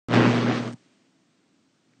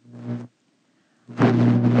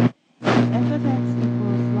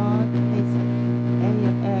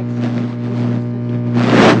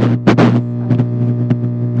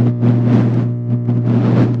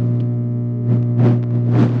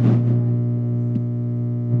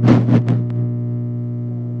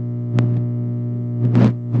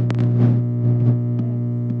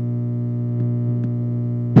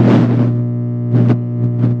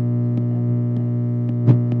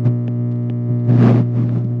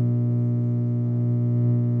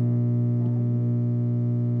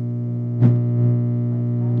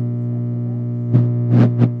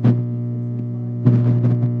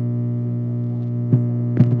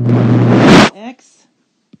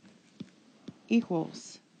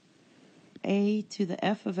equals a to the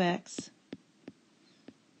f of x.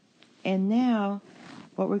 And now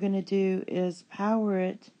what we're going to do is power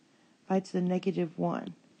it by to the negative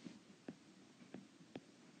 1.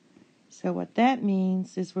 So what that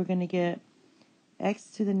means is we're going to get x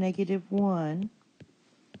to the negative 1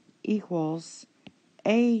 equals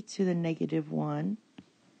a to the negative 1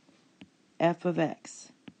 f of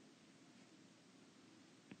x.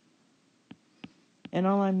 And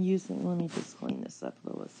all I'm using, let me just clean this up a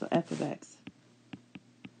little bit. So f of x.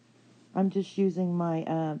 I'm just using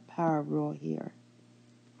my power rule here.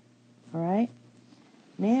 All right.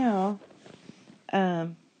 Now,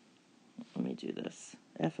 let me do this.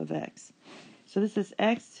 F of x. So this is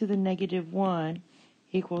x to the negative 1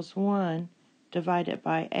 equals 1 divided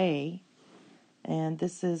by a. And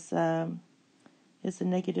this is a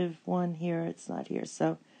negative 1 here. It's not here.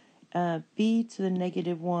 So b to the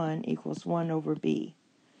negative 1 equals 1 over b.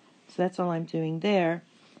 So that's all I'm doing there.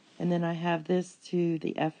 And then I have this to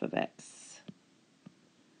the f of x.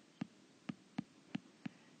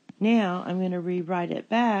 Now I'm going to rewrite it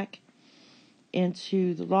back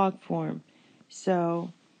into the log form.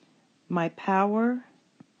 So my power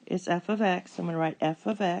is f of x. I'm going to write f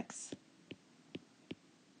of x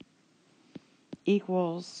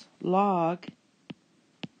equals log.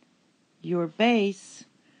 Your base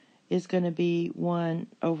is going to be 1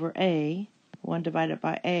 over a, 1 divided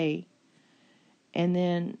by a. And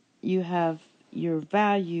then you have your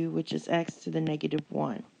value, which is x to the negative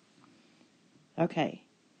 1. Okay.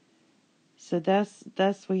 So thus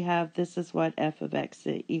we have, this is what f of x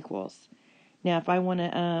equals. Now if I want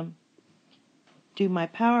to do my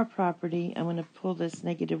power property, I'm going to pull this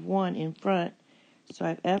negative 1 in front. So I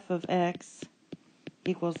have f of x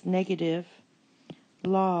equals negative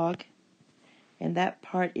log, and that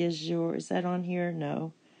part is is that on here?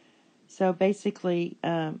 No. So basically,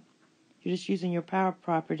 you're just using your power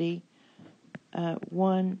property,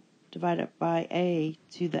 1 divided by a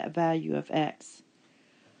to the value of x.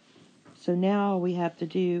 So now all we have to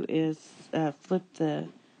do is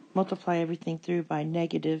multiply everything through by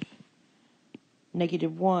negative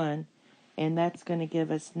 1, and that's going to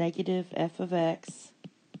give us negative f of x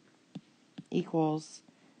equals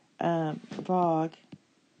log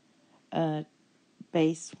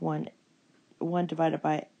base 1 divided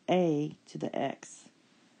by a to the x.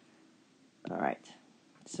 All right.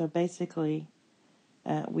 So basically,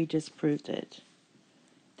 we just proved it.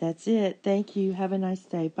 That's it. Thank you. Have a nice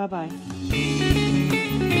day. Bye-bye.